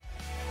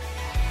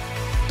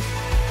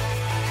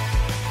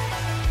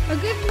Well,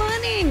 good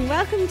morning.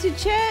 Welcome to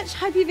church.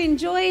 Hope you've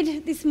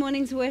enjoyed this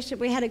morning's worship.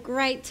 We had a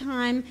great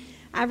time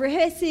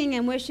rehearsing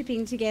and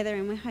worshipping together,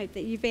 and we hope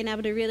that you've been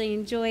able to really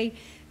enjoy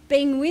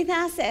being with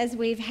us as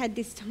we've had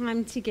this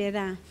time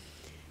together.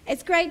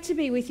 It's great to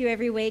be with you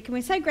every week, and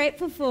we're so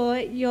grateful for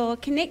your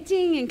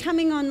connecting and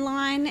coming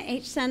online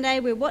each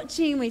Sunday. We're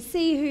watching, we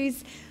see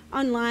who's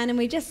online, and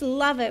we just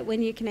love it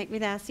when you connect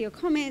with us. Your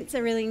comments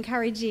are really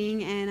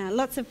encouraging and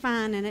lots of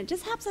fun, and it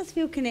just helps us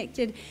feel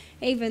connected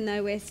even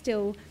though we're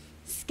still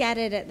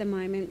scattered at the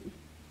moment.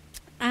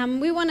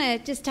 We want to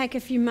just take a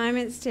few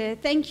moments to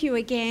thank you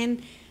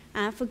again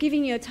for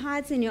giving your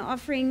tithes and your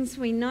offerings.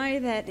 We know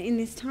that in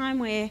this time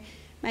where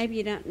maybe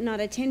you're not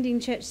attending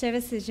church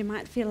services, you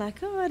might feel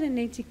like, oh, I don't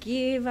need to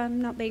give,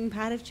 I'm not being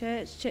part of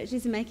church, church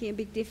isn't making a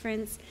big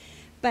difference.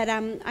 But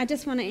I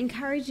just want to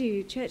encourage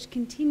you, church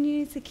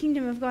continues, the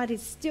kingdom of God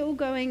is still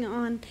going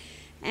on.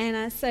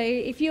 And so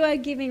if you are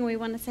giving, we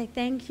want to say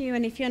thank you.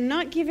 And if you're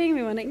not giving,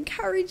 we want to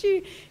encourage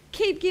you,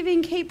 keep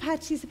giving, keep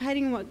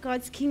participating in what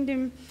God's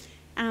kingdom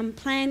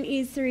plan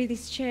is through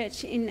this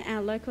church in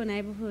our local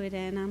neighbourhood.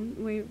 And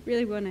we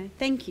really want to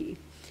thank you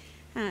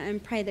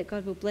and pray that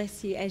God will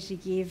bless you as you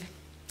give.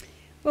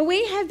 Well,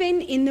 we have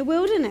been in the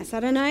wilderness. I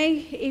don't know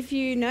if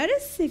you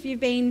notice, if you've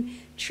been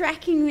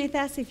tracking with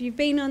us, if you've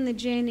been on the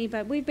journey,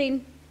 but we've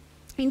been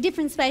in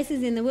different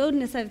spaces in the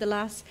wilderness over the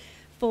last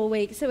 4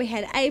 weeks. So we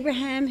had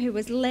Abraham, who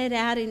was led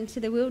out into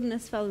the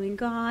wilderness following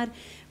God.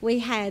 We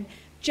had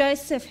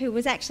Joseph, who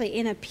was actually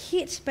in a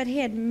pit, but he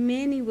had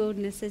many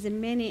wildernesses and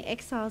many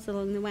exiles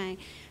along the way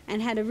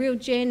and had a real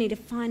journey to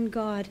find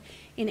God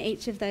in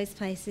each of those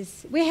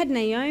places. We had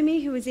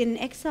Naomi, who was in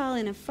exile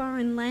in a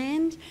foreign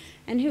land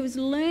and who was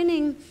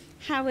learning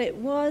how it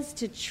was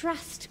to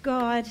trust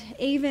God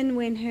even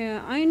when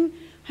her own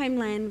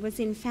homeland was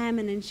in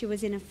famine and she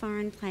was in a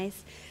foreign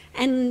place.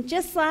 And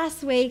just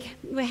last week,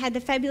 we had the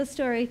fabulous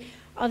story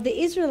of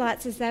the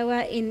Israelites as they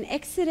were in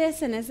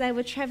Exodus and as they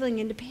were travelling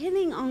and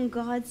depending on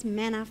God's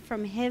manna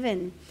from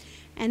heaven.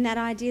 And that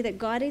idea that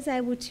God is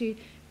able to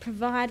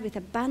provide with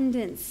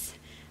abundance.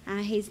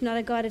 He's not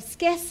a God of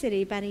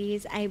scarcity, but he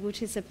is able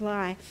to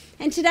supply.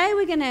 And today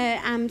we're going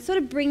to sort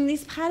of bring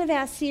this part of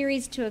our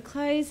series to a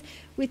close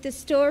with the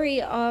story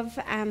of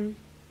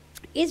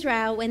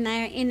Israel when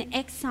they are in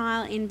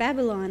exile in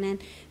Babylon.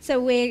 And so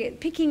we're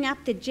picking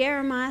up the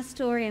Jeremiah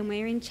story and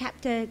we're in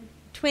chapter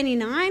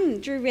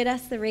 29. Drew read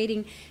us the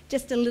reading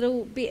just a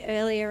little bit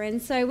earlier.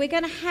 And so we're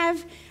going to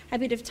have a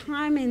bit of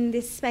time in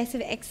this space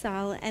of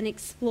exile and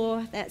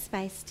explore that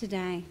space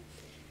today.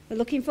 We're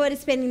looking forward to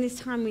spending this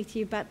time with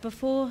you, but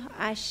before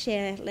I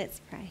share, let's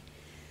pray.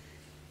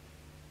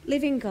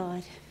 Living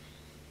God,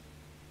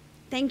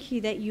 thank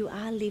you that you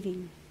are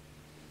living.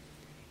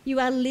 You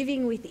are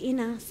living within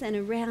us and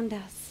around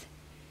us.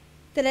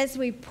 That as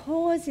we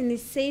pause in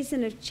this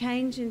season of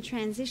change and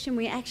transition,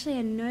 we actually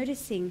are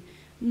noticing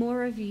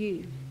more of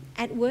you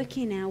at work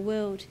in our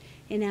world,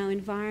 in our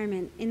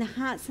environment, in the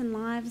hearts and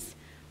lives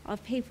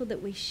of people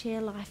that we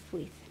share life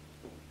with,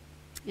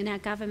 in our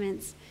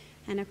governments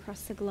and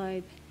across the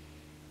globe.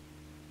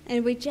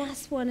 And we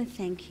just want to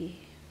thank you.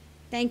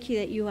 Thank you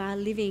that you are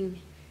living,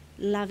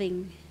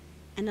 loving,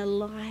 and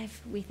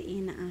alive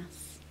within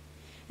us.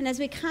 And as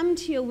we come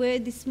to your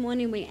word this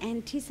morning, we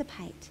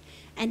anticipate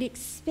and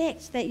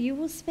expect that you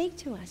will speak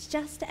to us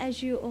just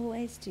as you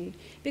always do,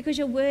 because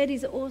your word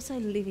is also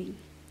living,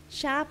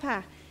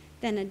 sharper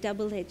than a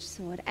double-edged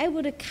sword,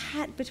 able to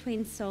cut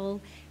between soul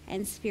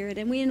and spirit.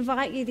 And we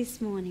invite you this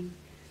morning,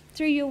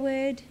 through your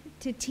word,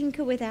 to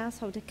tinker with our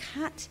soul, to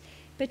cut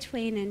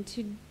between and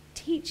to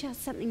teach us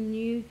something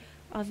new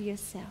of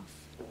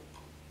yourself.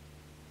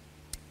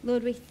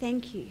 Lord, we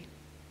thank you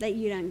that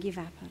you don't give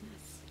up on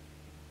us,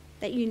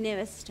 that you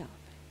never stop,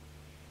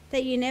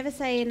 that you never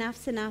say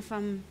enough's enough,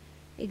 I'm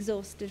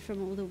exhausted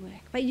from all the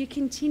work, but you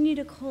continue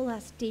to call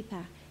us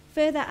deeper,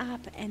 further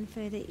up and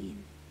further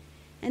in.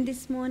 And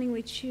this morning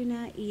we tune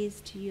our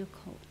ears to your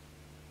call,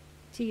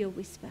 to your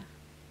whisper,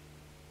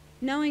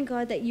 knowing,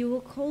 God, that you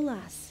will call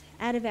us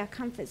out of our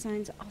comfort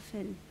zones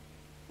often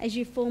as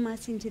you form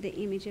us into the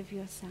image of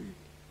your Son.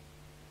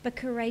 But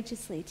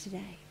courageously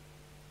today,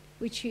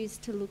 we choose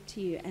to look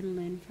to you and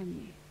learn from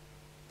you.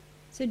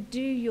 So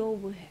do your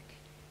work,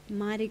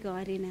 mighty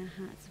God, in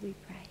our hearts, we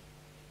pray.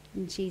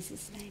 In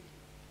Jesus' name,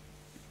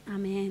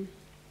 amen.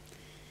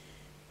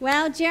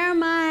 Well,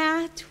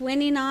 Jeremiah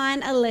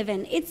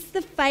 29:11, it's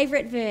the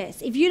favourite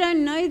verse. If you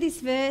don't know this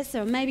verse,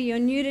 or maybe you're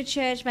new to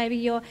church, maybe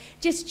you're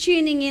just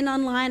tuning in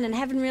online and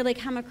haven't really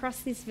come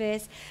across this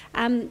verse,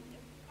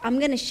 I'm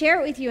going to share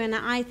it with you, and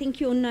I think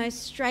you'll know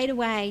straight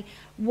away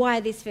why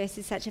this verse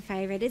is such a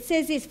favourite. It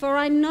says this: "For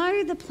I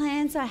know the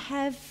plans I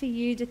have for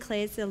you,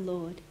 declares the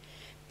Lord,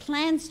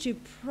 plans to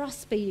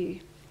prosper you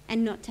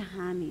and not to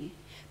harm you,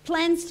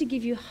 plans to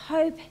give you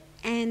hope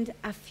and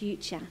a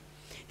future."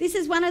 This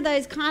is one of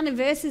those kind of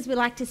verses we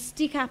like to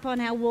stick up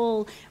on our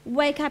wall,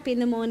 wake up in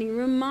the morning,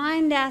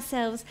 remind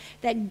ourselves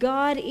that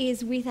God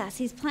is with us.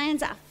 His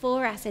plans are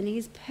for us and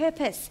his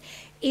purpose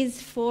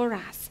is for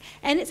us.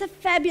 And it's a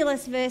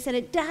fabulous verse, and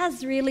it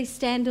does really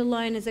stand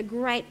alone as a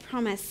great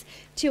promise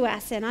to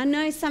us. And I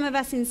know some of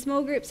us in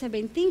small groups have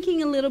been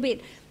thinking a little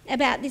bit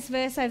about this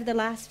verse over the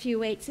last few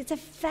weeks. It's a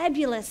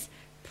fabulous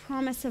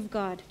promise of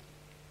God.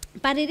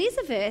 But it is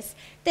a verse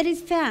that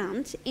is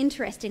found,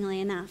 interestingly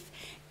enough,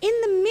 in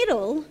the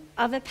middle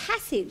of a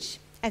passage,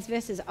 as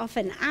verses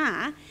often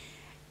are,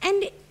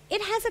 and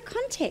it has a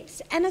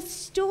context and a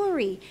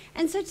story.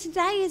 And so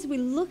today, as we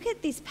look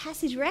at this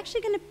passage, we're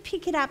actually going to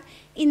pick it up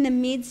in the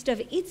midst of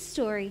its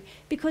story,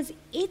 because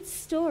its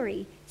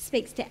story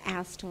speaks to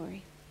our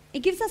story. It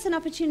gives us an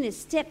opportunity to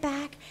step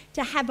back,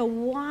 to have a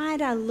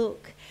wider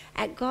look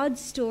at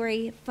God's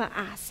story for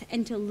us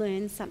and to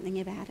learn something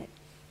about it.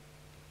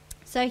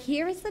 So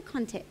here is the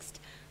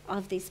context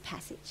of this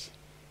passage.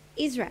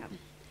 Israel,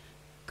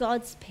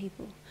 God's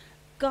people,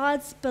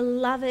 God's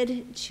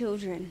beloved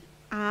children,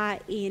 are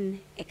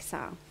in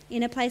exile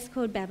in a place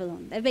called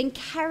Babylon. They've been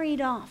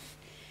carried off,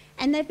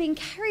 and they've been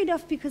carried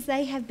off because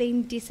they have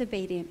been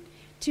disobedient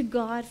to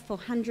God for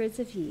hundreds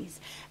of years.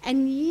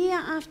 And year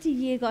after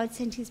year, God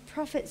sent his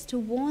prophets to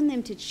warn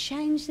them to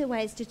change their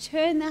ways, to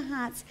turn their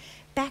hearts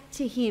back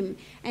to him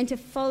and to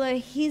follow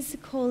his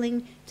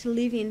calling to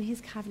live in his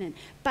covenant.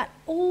 But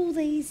all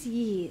these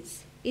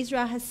years,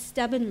 Israel has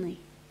stubbornly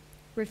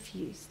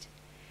refused.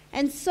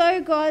 And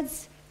so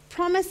God's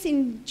promise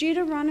in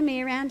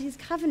Deuteronomy around his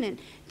covenant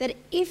that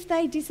if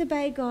they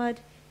disobey God,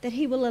 that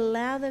he will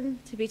allow them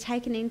to be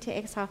taken into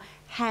exile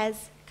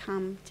has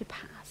come to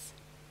pass.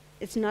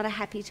 It's not a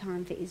happy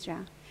time for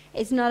Israel.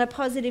 It's not a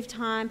positive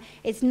time.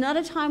 It's not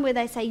a time where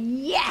they say,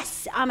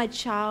 yes, I'm a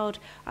child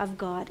of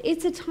God.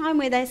 It's a time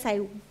where they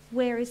say,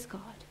 where is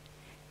God?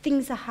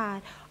 Things are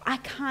hard. I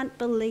can't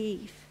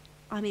believe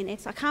I'm in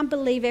exile. I can't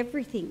believe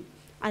everything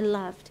I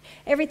loved,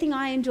 everything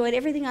I enjoyed,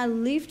 everything I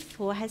lived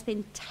for has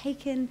been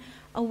taken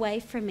away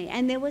from me.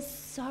 And there was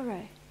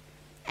sorrow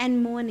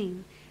and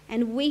mourning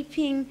and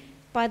weeping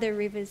by the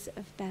rivers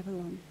of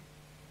Babylon.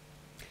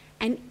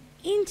 And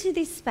into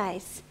this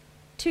space,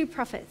 two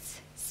prophets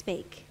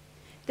speak.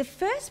 The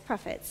first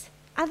prophets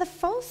are the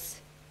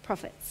false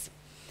prophets.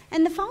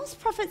 And the false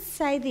prophets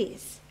say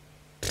this,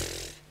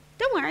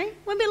 don't worry,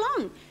 won't be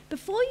long.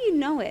 Before you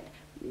know it,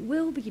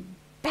 we'll be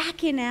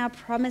back in our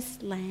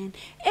promised land.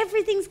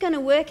 Everything's going to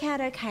work out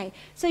okay.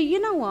 So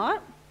you know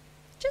what?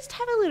 Just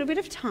have a little bit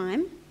of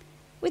time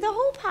with a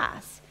hall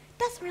pass.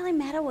 Doesn't really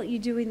matter what you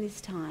do in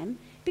this time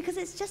because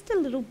it's just a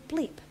little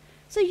blip.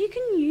 So you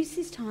can use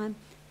this time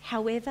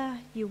however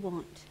you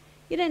want.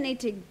 You don't need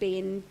to be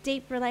in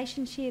deep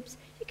relationships.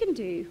 You can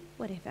do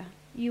whatever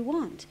you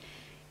want.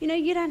 You know,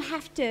 you don't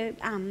have to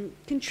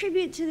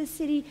contribute to the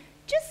city.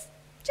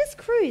 Just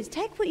cruise.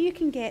 Take what you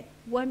can get.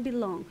 Won't be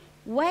long.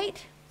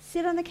 Wait.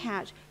 Sit on the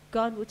couch.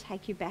 God will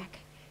take you back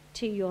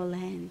to your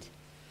land.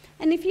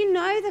 And if you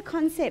know the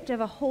concept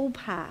of a hall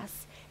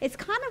pass, it's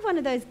kind of one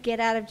of those get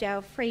out of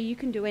jail free. You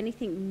can do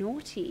anything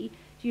naughty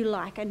you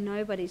like and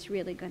nobody's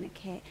really going to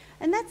care.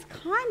 And that's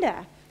kind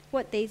of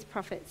what these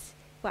prophets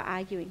were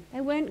arguing.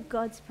 They weren't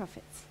God's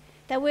prophets.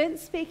 They weren't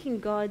speaking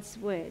God's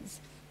words.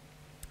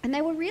 And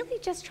they were really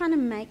just trying to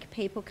make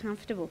people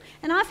comfortable.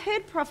 And I've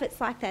heard prophets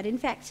like that. In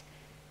fact,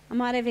 I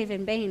might have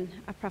even been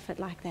a prophet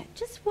like that.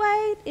 Just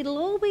wait, it'll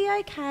all be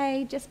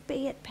okay, just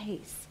be at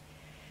peace.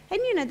 And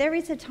you know, there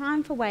is a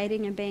time for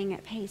waiting and being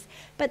at peace.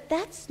 But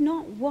that's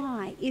not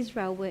why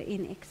Israel were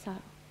in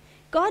exile.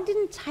 God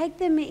didn't take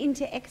them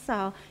into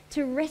exile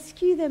to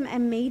rescue them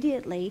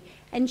immediately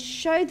and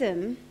show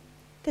them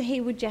that he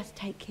would just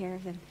take care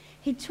of them.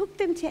 He took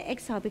them to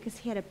exile because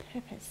he had a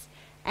purpose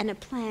and a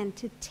plan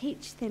to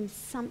teach them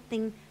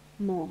something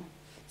more,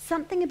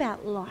 something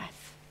about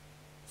life,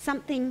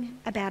 something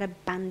about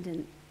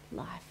abundant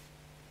life.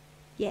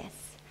 Yes,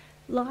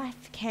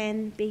 life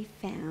can be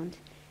found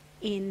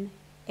in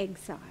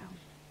exile.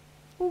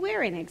 Well,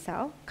 we're in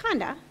exile,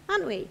 kinda,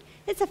 aren't we?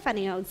 It's a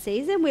funny old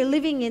season. We're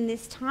living in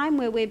this time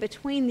where we're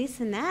between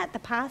this and that, the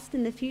past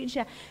and the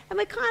future, and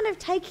we're kind of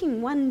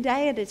taking one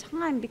day at a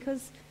time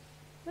because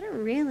we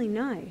don't really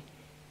know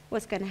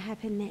what's going to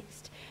happen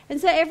next.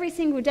 And so every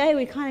single day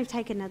we kind of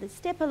take another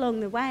step along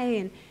the way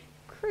and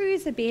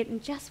cruise a bit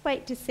and just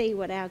wait to see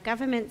what our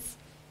governments,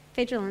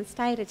 federal and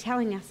state, are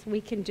telling us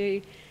we can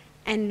do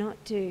and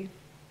not do.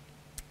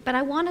 But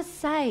I want to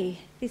say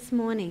this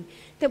morning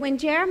that when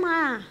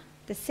Jeremiah,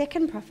 the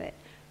second prophet,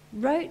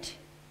 wrote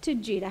to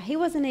Judah, he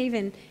wasn't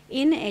even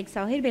in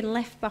exile. He'd been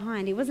left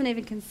behind. He wasn't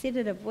even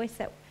considered a voice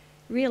that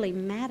really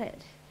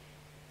mattered.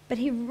 But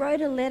he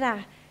wrote a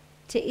letter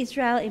to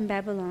Israel in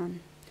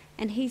Babylon,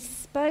 and he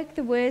spoke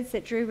the words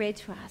that Drew read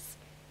to us.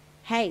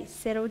 Hey,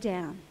 settle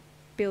down,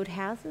 build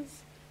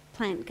houses,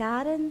 plant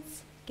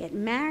gardens, get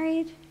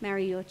married,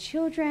 marry your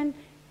children,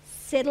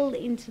 settle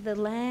into the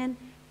land,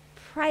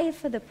 pray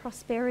for the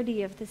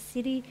prosperity of the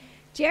city.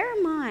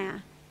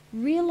 Jeremiah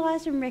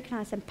realised and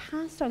recognised and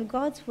passed on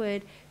God's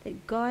word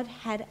that God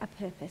had a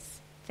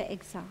purpose for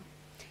exile.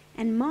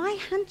 And my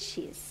hunch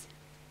is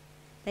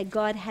that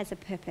God has a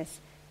purpose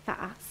for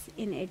us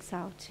in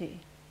exile too.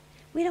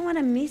 We don't want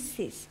to miss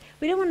this.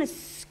 We don't want to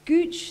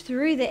scooch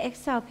through the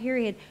exile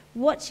period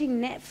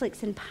watching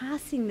Netflix and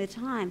passing the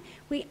time.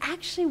 We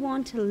actually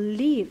want to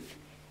live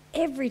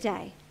every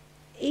day,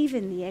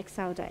 even the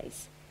exile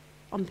days,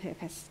 on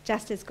purpose,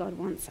 just as God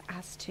wants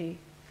us to.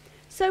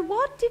 So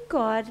what did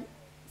God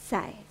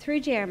say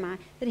through Jeremiah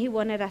that he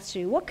wanted us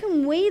to do? What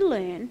can we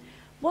learn?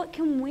 What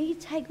can we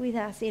take with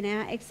us in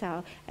our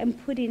exile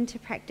and put into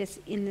practice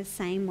in the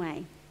same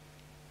way?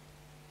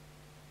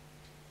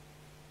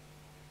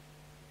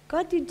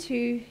 God did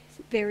two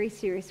very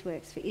serious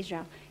works for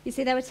Israel. You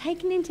see, they were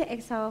taken into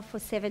exile for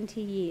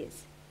 70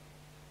 years.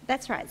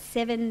 That's right,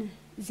 70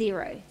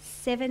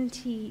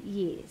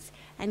 years.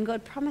 And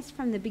God promised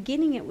from the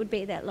beginning it would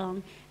be that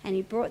long, and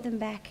he brought them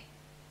back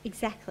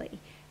exactly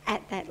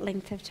at that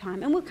length of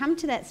time. And we'll come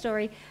to that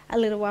story a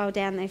little while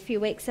down there, a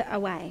few weeks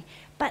away.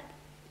 But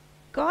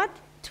God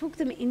took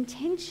them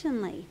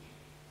intentionally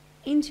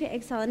into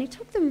exile, and he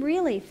took them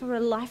really for a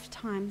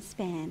lifetime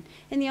span.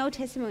 In the Old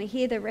Testament we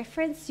hear the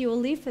reference, you will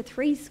live for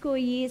 70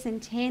 years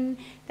and 10,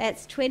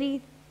 that's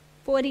 20,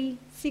 40,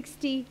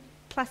 60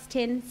 plus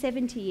 10,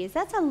 70 years.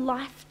 That's a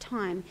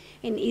lifetime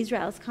in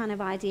Israel's kind of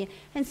idea.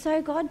 And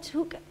so God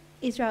took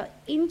Israel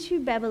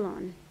into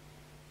Babylon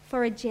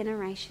for a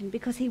generation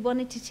because he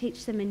wanted to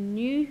teach them a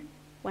new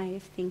way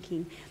of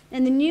thinking.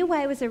 And the new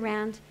way was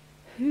around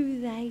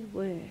who they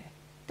were.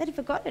 They'd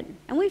forgotten.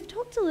 And we've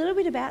talked a little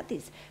bit about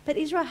this, but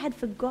Israel had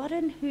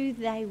forgotten who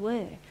they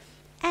were,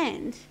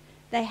 and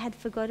they had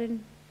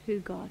forgotten who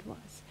God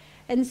was.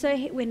 And so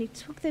when he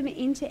took them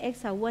into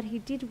exile, what he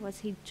did was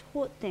he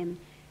taught them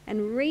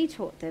and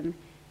retaught them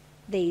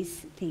these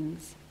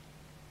things.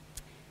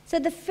 So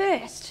the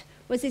first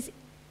was this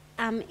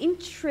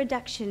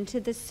introduction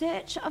to the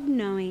search of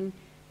knowing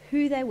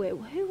who they were.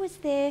 Who was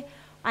their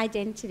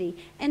identity?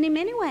 And in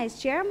many ways,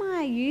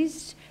 Jeremiah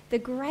used the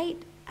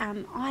great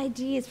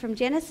ideas from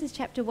Genesis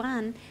chapter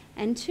 1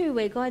 and 2,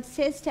 where God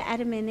says to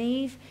Adam and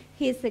Eve,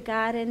 here's the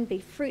garden, be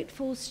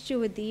fruitful,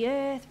 steward the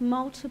earth,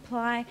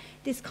 multiply.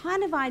 This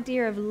kind of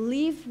idea of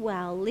live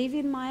well, live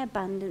in my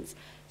abundance,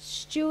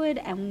 steward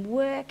and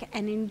work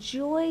and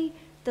enjoy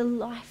the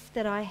life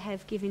that I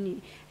have given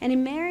you. And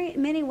in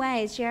many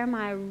ways,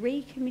 Jeremiah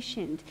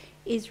recommissioned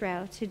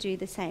Israel to do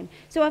the same.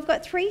 So I've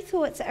got three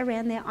thoughts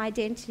around their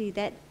identity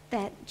that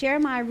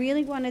Jeremiah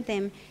really wanted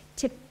them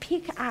to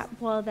pick up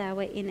while they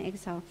were in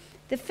exile.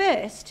 The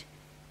first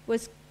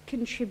was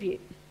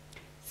contribute.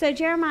 So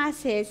Jeremiah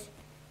says,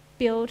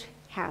 build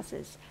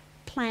houses,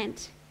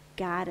 plant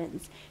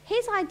gardens.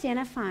 He's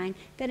identifying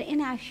that in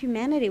our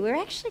humanity, we're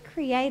actually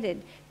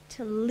created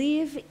to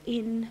live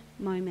in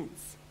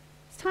moments.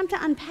 It's time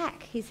to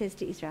unpack, he says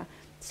to Israel.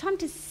 It's time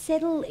to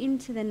settle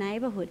into the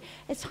neighbourhood.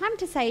 It's time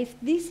to say, if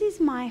this is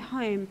my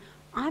home,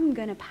 I'm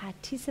going to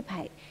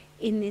participate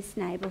in this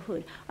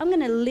neighbourhood. I'm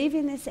going to live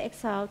in this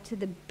exile to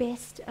the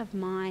best of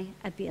my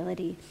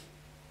ability.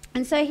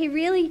 And so he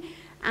really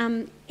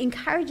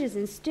encourages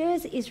and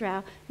stirs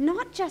Israel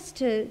not just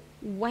to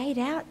wait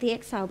out the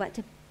exile, but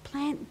to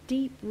plant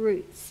deep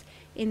roots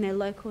in their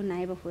local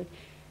neighbourhood.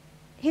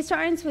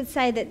 Historians would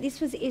say that this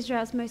was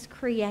Israel's most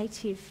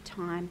creative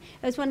time.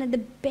 It was one of the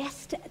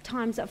best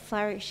times of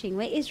flourishing,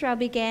 where Israel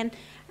began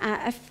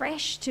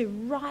afresh to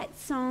write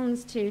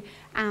songs, to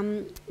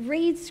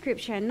read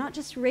scripture, and not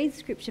just read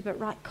scripture, but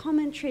write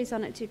commentaries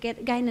on it to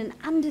gain an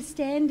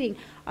understanding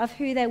of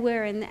who they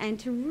were and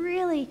to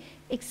really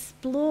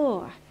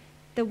explore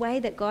the way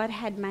that God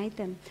had made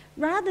them,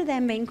 rather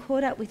than being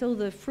caught up with all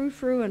the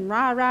frou-frou and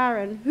rah-rah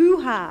and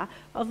hoo-ha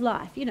of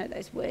life. You know,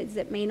 those words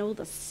that mean all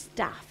the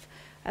stuff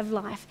of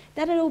life.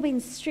 That had all been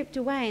stripped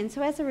away, and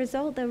so as a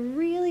result, they're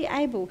really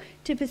able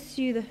to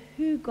pursue the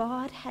who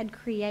God had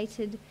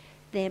created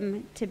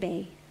them to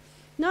be.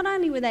 Not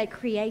only were they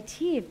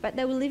creative, but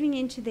they were living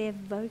into their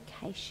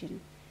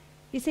vocation.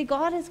 You see,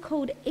 God has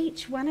called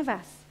each one of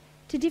us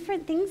to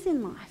different things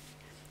in life.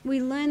 We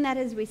learn that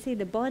as we see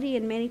the body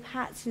in many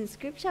parts in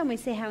Scripture, and we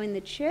see how in the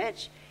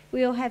church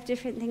we all have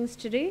different things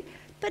to do,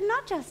 but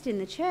not just in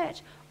the church.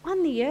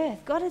 On the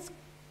earth, God has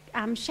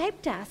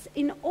shaped us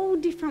in all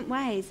different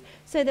ways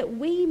so that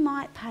we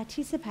might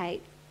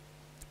participate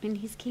in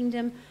his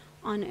kingdom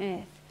on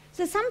earth.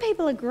 So some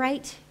people are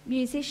great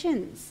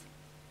musicians.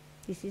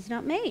 This is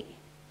not me.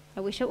 I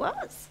wish it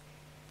was.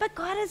 But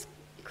God has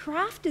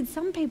crafted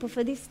some people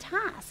for this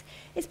task.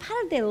 It's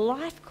part of their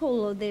life call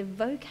or their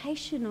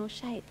vocational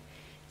shape.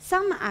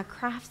 Some are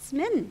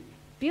craftsmen,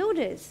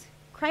 builders,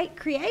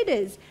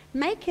 creators,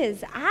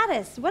 makers,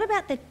 artists. What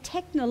about the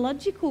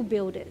technological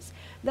builders?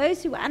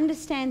 Those who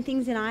understand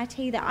things in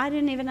IT that I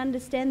don't even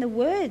understand the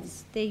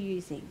words they're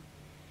using.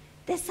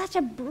 There's such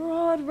a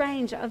broad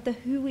range of the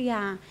who we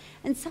are.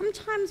 And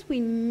sometimes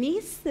we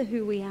miss the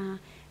who we are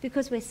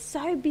because we're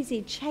so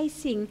busy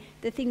chasing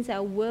the things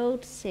our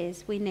world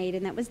says we need.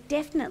 And that was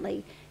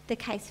definitely the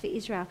case for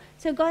Israel.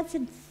 So God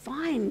said,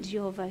 find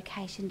your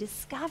vocation,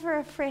 discover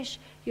afresh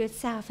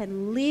yourself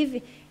and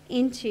live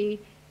into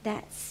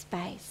that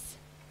space.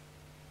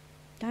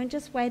 Don't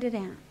just wait it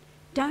out.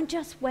 Don't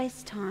just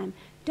waste time.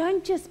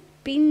 Don't just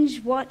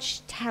binge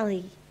watch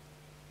tally,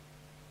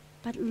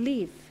 but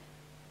live.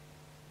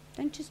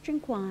 Don't just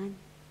drink wine.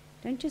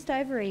 Don't just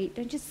overeat.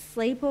 Don't just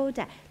sleep all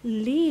day.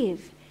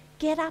 Live.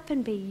 Get up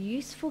and be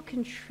useful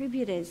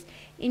contributors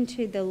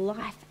into the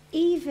life,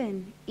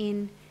 even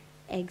in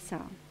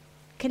exile.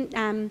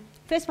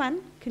 First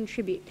one,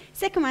 contribute.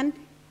 Second one,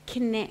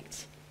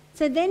 connect.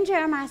 So then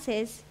Jeremiah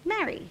says,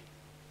 marry.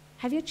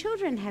 Have your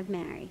children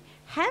marry.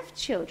 Have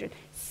children.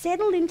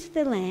 Settle into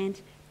the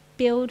land.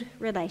 Build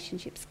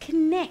relationships.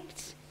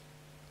 Connect.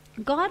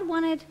 God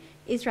wanted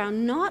Israel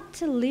not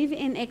to live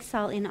in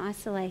exile in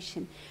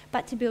isolation,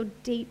 but to build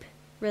deep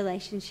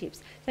relationships.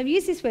 So I've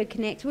used this word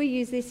connect. We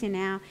use this in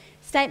our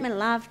statement,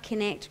 love,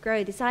 connect,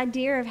 grow. This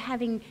idea of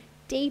having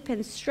deep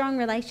and strong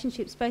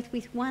relationships both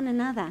with one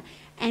another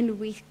and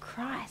with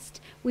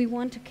Christ. We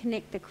want to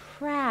connect the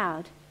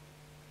crowd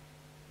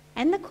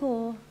and the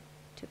core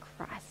to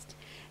Christ.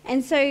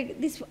 And so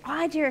this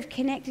idea of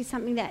connect is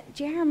something that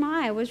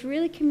Jeremiah was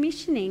really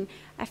commissioning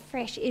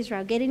afresh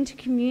Israel. Get into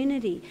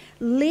community,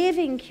 live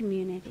in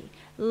community,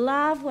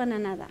 love one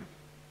another.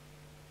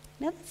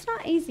 Now that's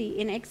not easy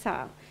in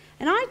exile.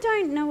 And I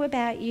don't know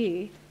about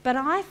you, but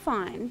I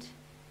find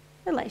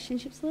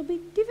relationships a little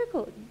bit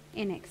difficult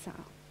in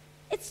exile.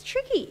 It's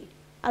tricky.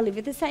 I live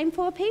with the same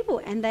 4 people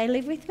and they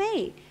live with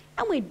me.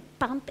 And we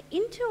bump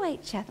into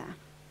each other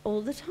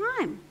all the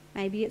time.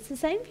 Maybe it's the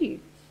same for you.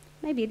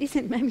 Maybe it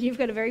isn't. Maybe you've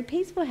got a very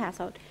peaceful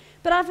household.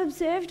 But I've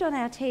observed on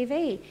our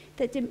TV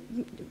that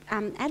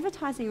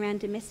advertising around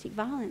domestic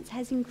violence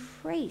has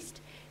increased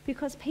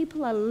because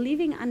people are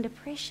living under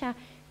pressure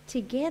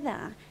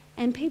together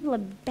and people are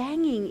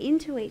banging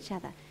into each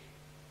other.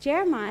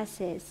 Jeremiah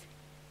says,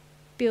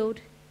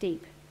 build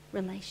deep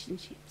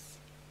relationships.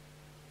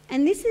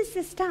 And this is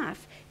the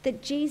stuff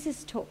that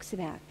Jesus talks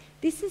about.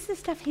 This is the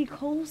stuff he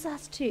calls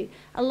us to.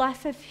 A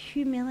life of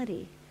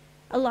humility,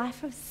 a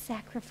life of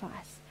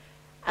sacrifice,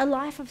 a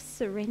life of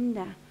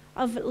surrender,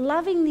 of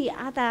loving the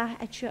other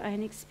at your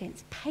own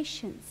expense,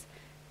 patience,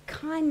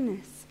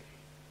 kindness,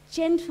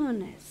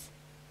 gentleness,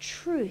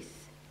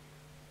 truth.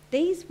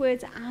 These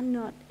words are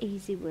not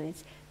easy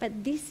words,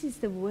 but this is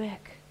the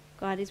work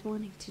God is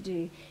wanting to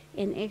do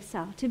in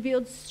exile, to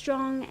build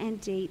strong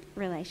and deep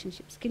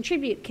relationships.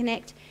 Contribute,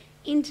 connect,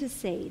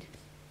 intercede.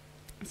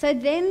 So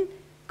then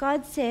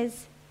God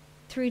says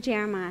through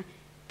Jeremiah,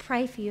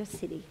 pray for your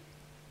city,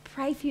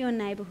 pray for your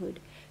neighbourhood,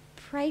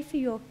 pray for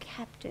your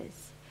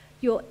captors,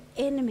 your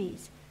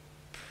enemies.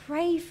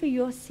 Pray for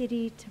your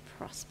city to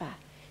prosper.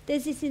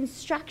 There's this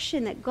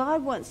instruction that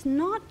God wants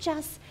not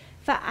just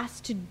for us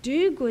to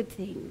do good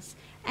things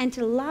and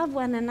to love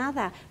one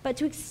another, but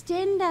to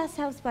extend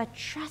ourselves by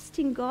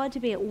trusting God to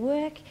be at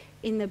work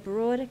in the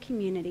broader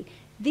community.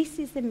 This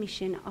is the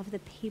mission of the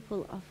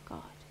people of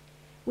God.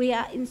 We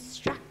are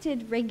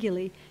instructed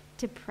regularly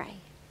to pray.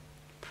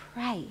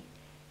 Pray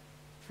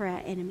for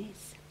our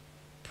enemies.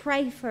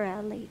 Pray for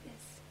our leaders.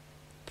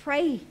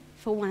 Pray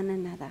for one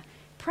another.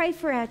 Pray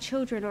for our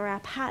children or our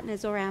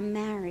partners or our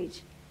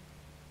marriage.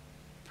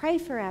 Pray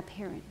for our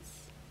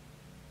parents,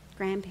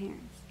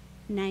 grandparents,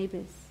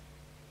 neighbours.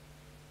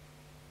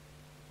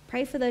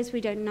 Pray for those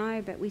we don't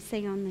know but we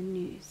see on the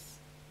news.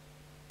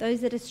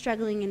 Those that are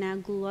struggling in our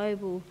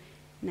global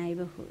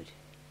neighbourhood.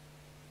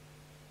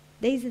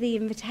 These are the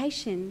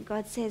invitation,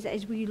 God says,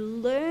 as we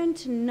learn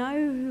to know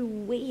who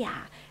we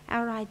are,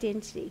 our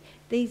identity.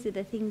 These are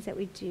the things that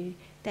we do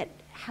that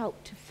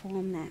help to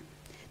form that.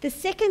 The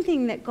second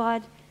thing that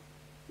God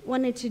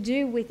wanted to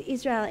do with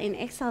Israel in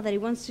exile, that he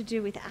wants to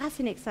do with us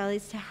in exile,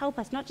 is to help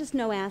us not just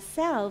know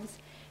ourselves,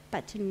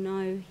 but to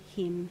know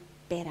him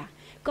better.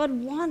 God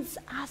wants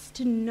us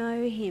to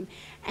know him.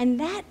 And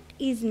that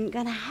isn't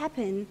going to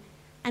happen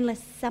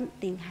unless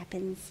something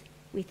happens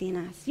within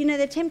us. You know,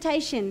 the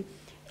temptation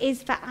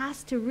is for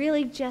us to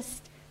really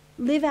just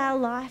live our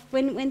life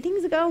when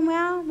things are going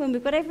well, when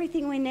we've got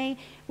everything we need,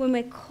 when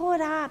we're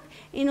caught up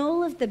in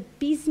all of the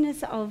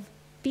business of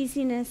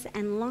busyness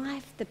and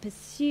life, the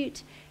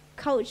pursuit,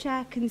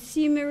 culture,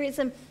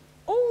 consumerism,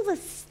 all the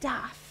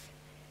stuff.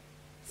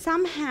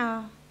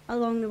 Somehow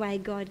along the way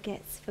God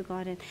gets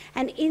forgotten.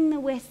 And in the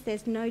West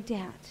there's no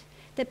doubt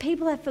that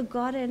people have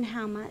forgotten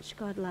how much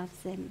God loves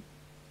them.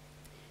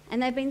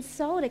 And they've been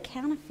sold a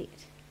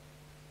counterfeit,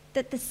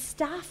 that the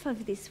stuff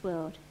of this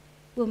world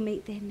will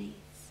meet their needs.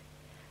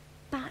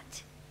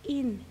 But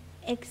in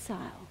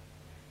exile,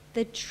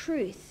 the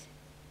truth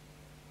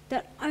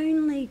that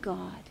only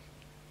God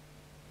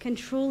can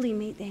truly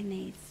meet their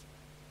needs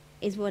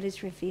is what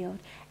is revealed.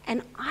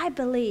 And I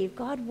believe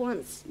God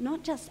wants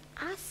not just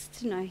us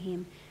to know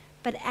him,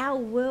 but our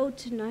world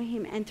to know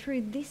him. And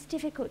through this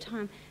difficult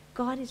time,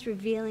 God is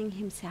revealing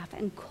himself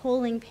and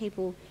calling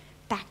people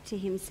back to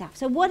himself.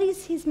 So what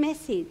is his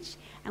message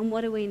and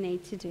what do we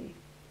need to do?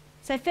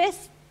 So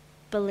first,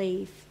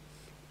 believe.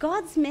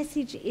 God's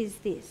message is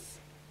this: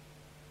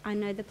 I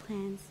know the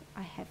plans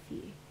I have for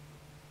you,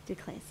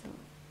 declares the Lord.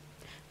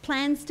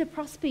 Plans to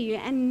prosper you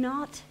and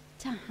not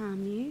to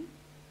harm you.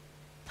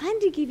 Plan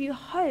to give you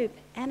hope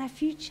and a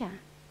future.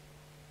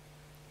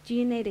 Do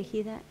you need to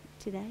hear that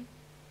today?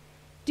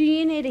 Do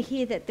you need to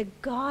hear that the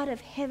God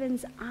of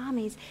heaven's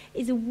armies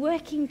is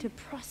working to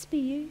prosper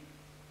you?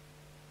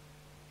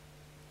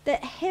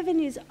 That heaven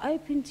is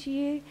open to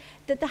you,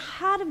 that the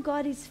heart of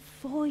God is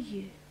for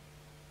you,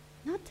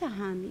 not to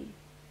harm you,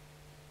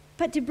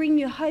 but to bring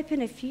you hope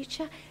and a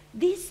future.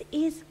 This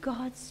is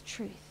God's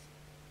truth.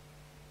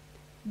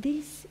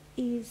 This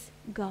is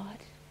God.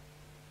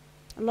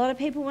 A lot of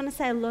people want to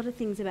say a lot of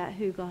things about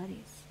who God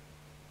is.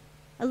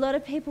 A lot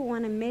of people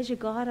want to measure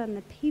God on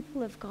the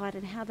people of God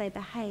and how they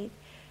behave,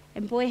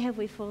 and boy, have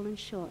we fallen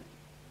short.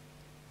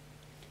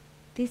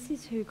 This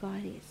is who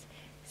God is.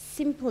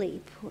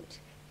 Simply put,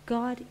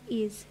 God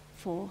is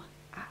for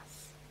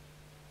us.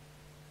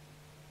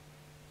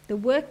 The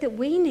work that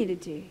we need to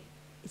do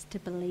is to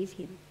believe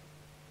him.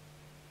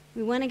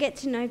 We want to get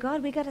to know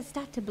God, we've got to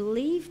start to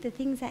believe the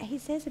things that he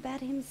says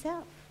about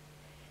himself.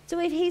 So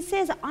if he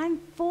says, I'm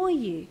for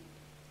you,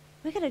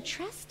 we've got to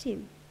trust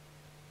him.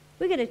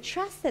 We've got to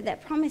trust that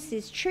that promise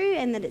is true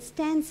and that it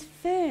stands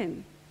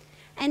firm.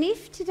 And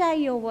if today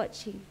you're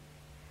watching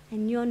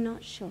and you're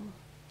not sure,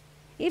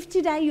 if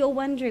today you're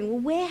wondering, well,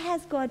 where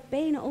has God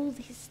been all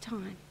this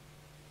time?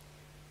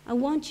 I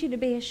want you to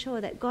be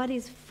assured that God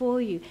is for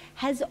you,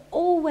 has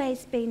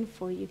always been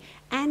for you,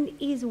 and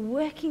is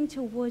working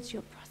towards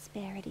your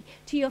prosperity,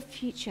 to your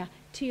future,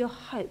 to your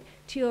hope,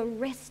 to your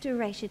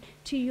restoration,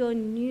 to your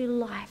new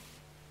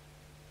life.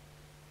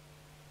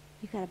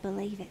 You've got to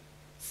believe it.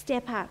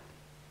 Step up.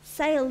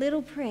 Say a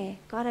little prayer.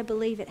 God, I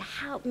believe it.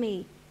 Help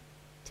me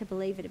to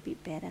believe it a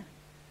bit better.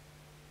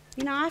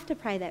 You know, I have to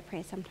pray that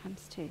prayer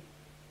sometimes too.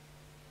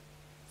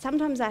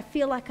 Sometimes I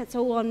feel like it's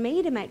all on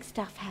me to make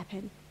stuff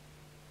happen.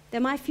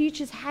 That my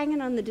future's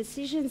hanging on the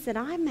decisions that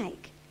I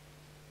make.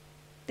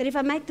 That if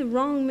I make the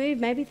wrong move,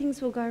 maybe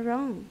things will go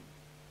wrong.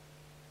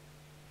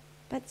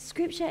 But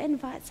Scripture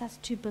invites us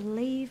to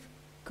believe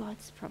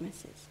God's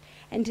promises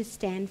and to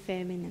stand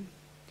firm in them.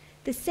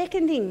 The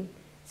second thing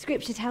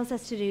Scripture tells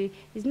us to do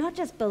is not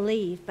just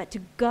believe, but to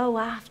go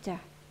after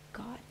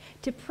God,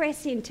 to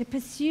press in, to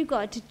pursue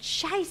God, to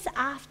chase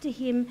after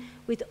him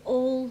with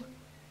all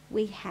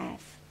we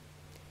have.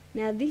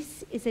 Now,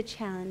 this is a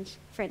challenge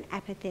for an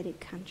apathetic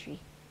country.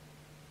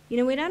 You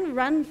know, we don't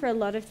run for a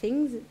lot of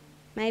things,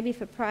 maybe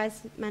for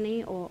prize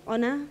money or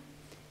honour,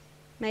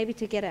 maybe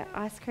to get an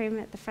ice cream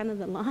at the front of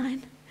the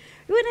line.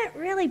 We don't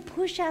really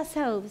push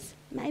ourselves,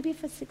 maybe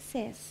for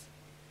success,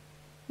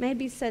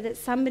 maybe so that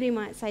somebody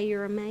might say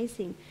you're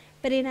amazing.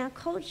 But in our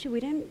culture, we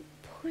don't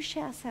push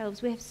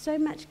ourselves. We have so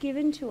much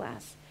given to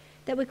us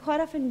that we quite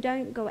often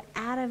don't go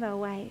out of our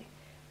way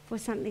for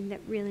something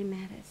that really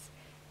matters.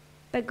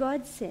 But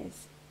God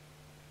says,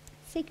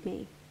 seek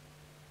me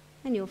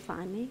and you'll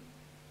find me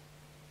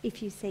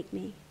if you seek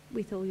me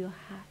with all your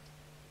heart.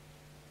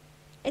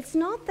 It's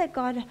not that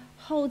God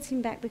holds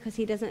him back because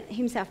he doesn't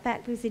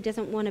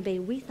want to be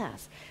with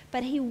us,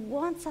 but he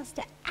wants us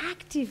to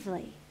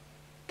actively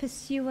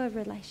pursue a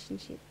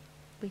relationship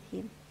with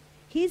him.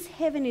 His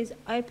heaven is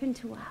open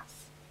to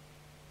us,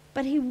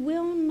 but he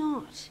will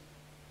not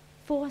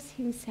force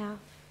himself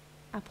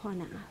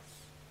upon us.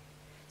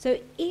 So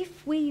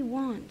if we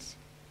want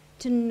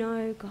to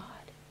know God,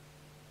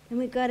 then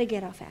we've got to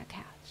get off our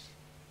couch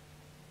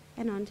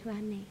and onto our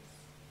knees.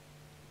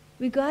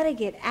 We've got to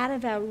get out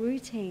of our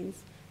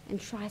routines and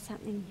try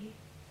something new.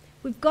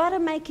 We've got to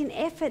make an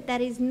effort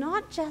that is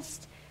not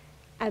just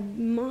a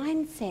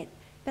mindset,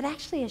 but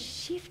actually a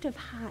shift of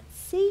heart.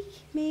 Seek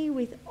me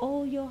with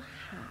all your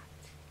heart,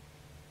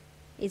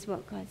 is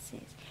what God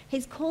says.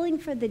 He's calling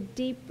for the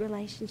deep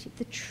relationship,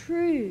 the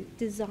true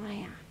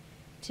desire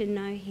to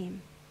know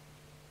him.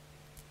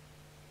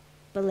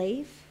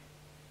 Believe,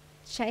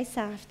 chase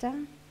after,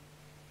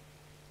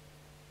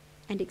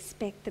 and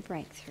expect the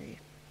breakthrough.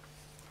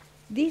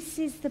 This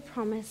is the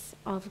promise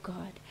of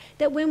God,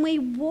 that when we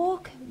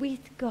walk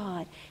with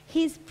God,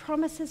 his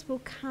promises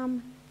will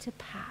come to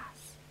pass.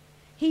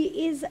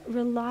 He is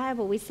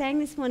reliable. We sang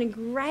this morning,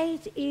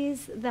 great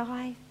is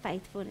thy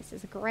faithfulness.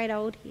 It's a great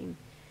old hymn.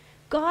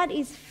 God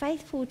is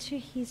faithful to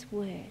his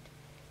word.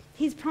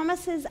 His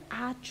promises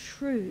are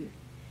true.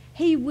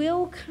 He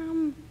will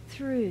come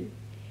through.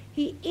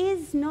 He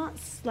is not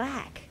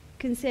slack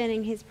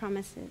concerning his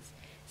promises,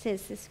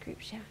 says the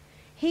Scripture.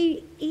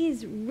 He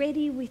is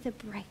ready with a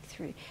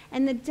breakthrough.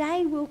 And the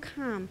day will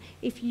come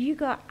if you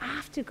go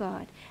after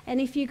God.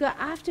 And if you go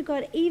after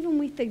God even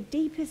with the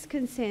deepest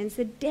concerns,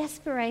 the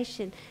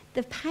desperation,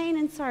 the pain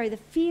and sorrow, the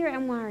fear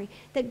and worry,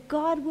 that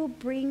God will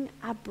bring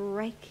a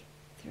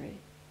breakthrough.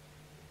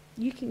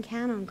 You can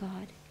count on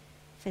God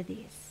for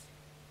this.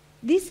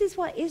 This is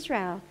what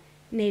Israel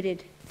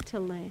needed to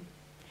learn.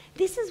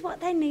 This is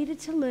what they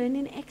needed to learn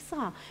in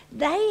exile.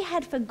 They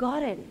had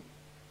forgotten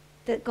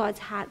that God's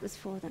heart was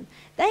for them.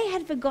 They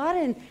had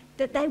forgotten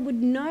that they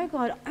would know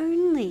God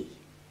only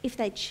if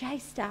they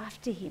chased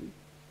after him.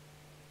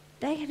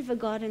 They had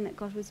forgotten that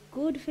God was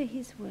good for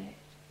his word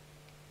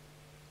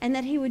and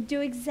that he would do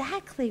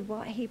exactly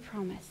what he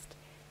promised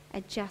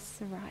at just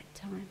the right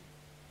time.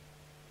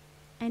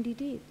 And he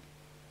did.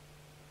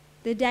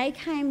 The day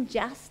came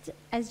just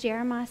as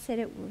Jeremiah said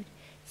it would.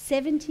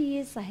 70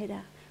 years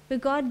later, where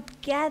God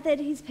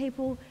gathered his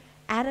people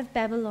out of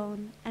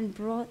Babylon and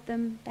brought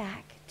them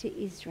back to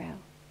Israel.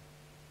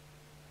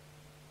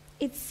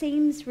 It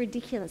seems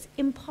ridiculous,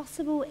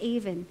 impossible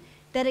even,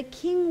 that a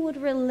king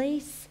would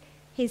release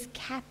his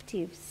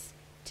captives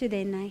to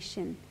their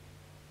nation.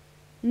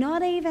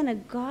 Not even a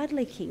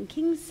godly king,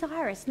 King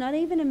Cyrus, not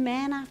even a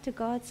man after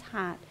God's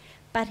heart,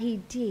 but he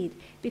did,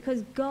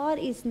 because God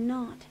is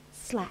not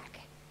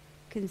slack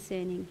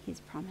concerning his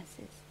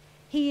promises.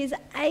 He is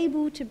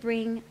able to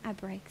bring a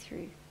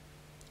breakthrough.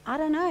 I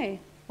don't know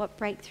what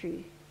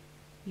breakthrough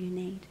you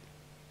need.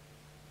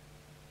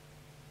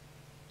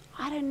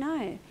 I don't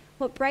know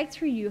what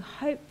breakthrough you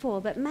hope for,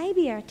 but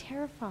maybe are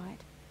terrified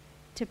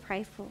to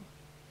pray for.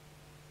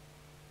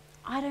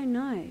 I don't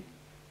know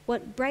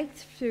what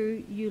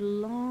breakthrough you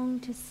long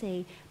to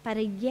see, but are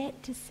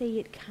yet to see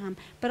it come.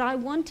 But I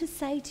want to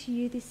say to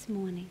you this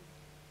morning,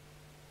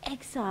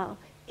 exile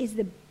is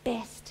the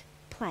best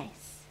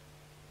place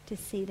to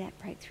see that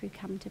breakthrough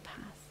come to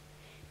pass.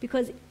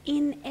 Because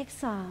in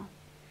exile,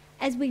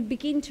 as we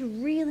begin to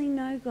really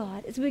know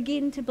God, as we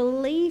begin to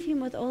believe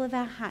him with all of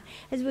our heart,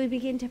 as we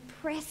begin to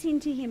press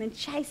into him and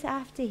chase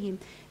after him,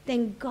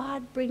 then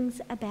God brings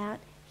about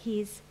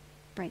his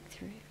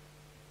breakthrough.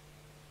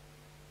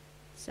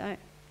 So,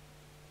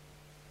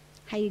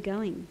 how are you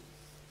going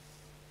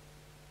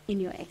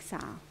in your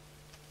exile?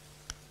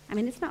 I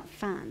mean, it's not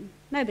fun.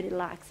 Nobody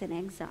likes an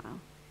exile.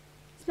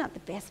 It's not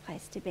the best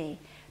place to be.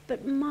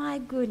 But my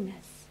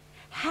goodness,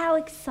 how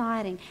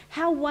exciting,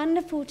 how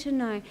wonderful to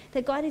know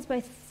that God is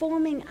both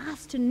forming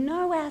us to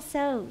know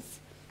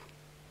ourselves.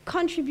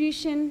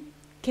 Contribution,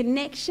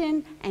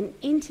 connection, and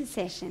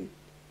intercession.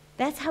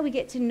 That's how we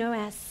get to know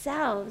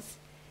ourselves,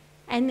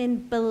 and then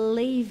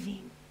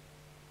believing,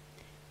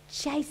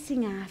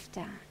 chasing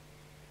after,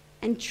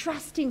 and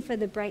trusting for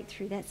the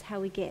breakthrough. That's how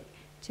we get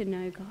to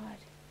know God.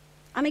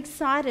 I'm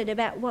excited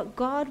about what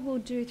God will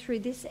do through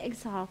this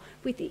exile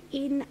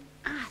within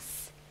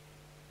us,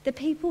 the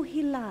people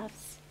he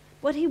loves,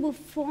 what he will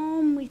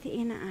form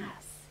within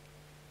us.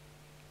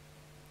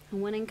 I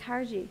want to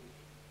encourage you,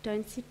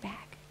 don't sit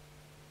back.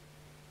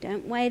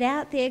 Don't wait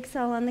out the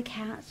exile on the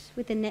couch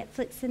with the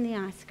Netflix and the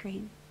ice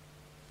cream.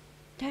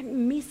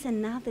 Don't miss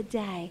another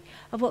day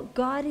of what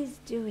God is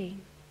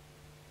doing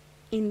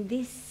in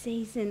this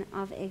season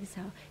of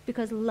exile,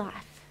 because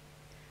life,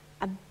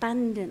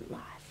 abundant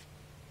life,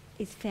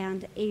 is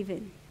found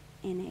even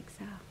in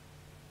exile.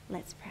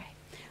 Let's pray.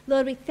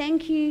 Lord, we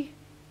thank you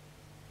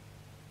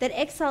that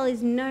exile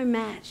is no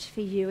match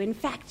for you. In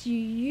fact, you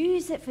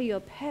use it for your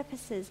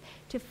purposes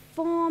to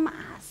form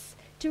us,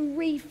 to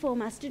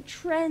reform us, to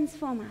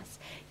transform us.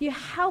 You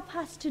help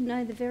us to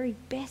know the very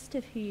best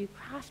of who you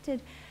crafted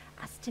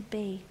us to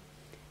be.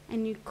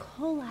 And you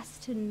call us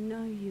to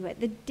know you at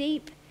the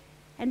deep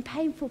and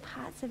painful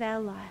parts of our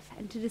life,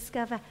 and to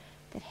discover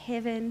that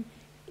heaven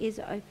is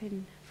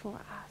open for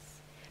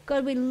us.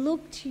 God, we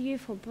look to you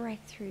for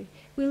breakthrough.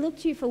 We look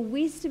to you for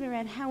wisdom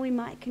around how we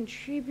might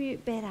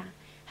contribute better,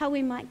 how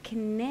we might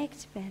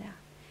connect better,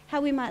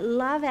 how we might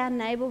love our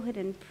neighbourhood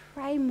and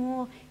pray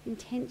more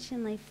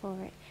intentionally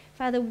for it.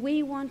 Father,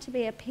 we want to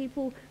be a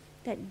people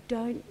that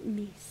don't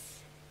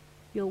miss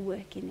your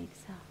work in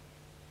exile.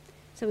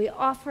 So we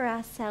offer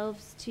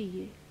ourselves to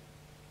you.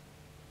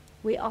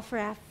 We offer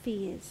our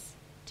fears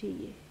to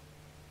you.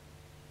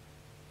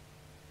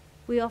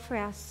 We offer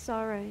our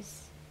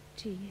sorrows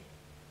to you.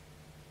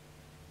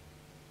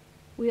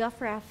 We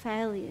offer our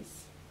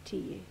failures to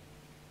you.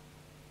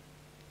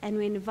 And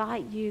we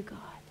invite you, God,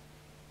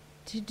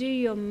 to do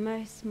your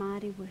most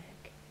mighty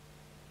work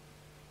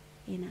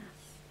in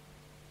us.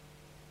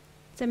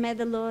 So may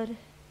the Lord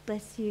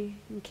bless you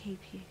and keep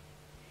you.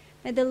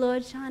 May the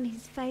Lord shine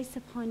his face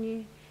upon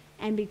you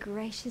and be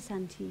gracious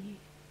unto you.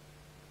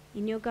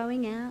 In your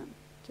going out,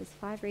 just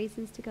 5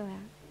 reasons to go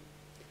out.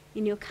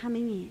 In your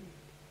coming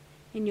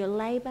in your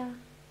labour,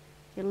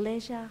 your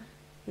leisure,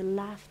 your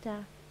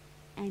laughter,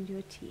 and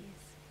your tears.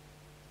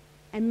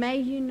 And may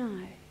you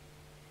know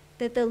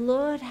that the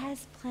Lord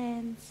has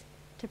plans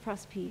to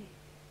prosper you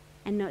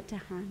and not to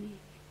harm you,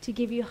 to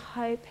give you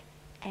hope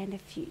and a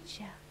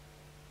future.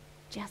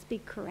 Just be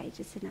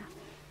courageous enough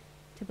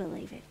to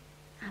believe it.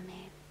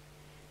 Amen.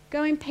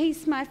 Go in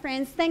peace, my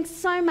friends. Thanks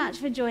so much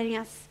for joining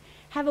us.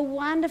 Have a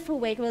wonderful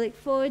week. We look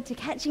forward to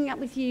catching up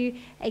with you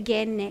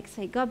again next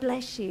week. God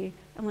bless you,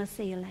 and we'll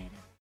see you later.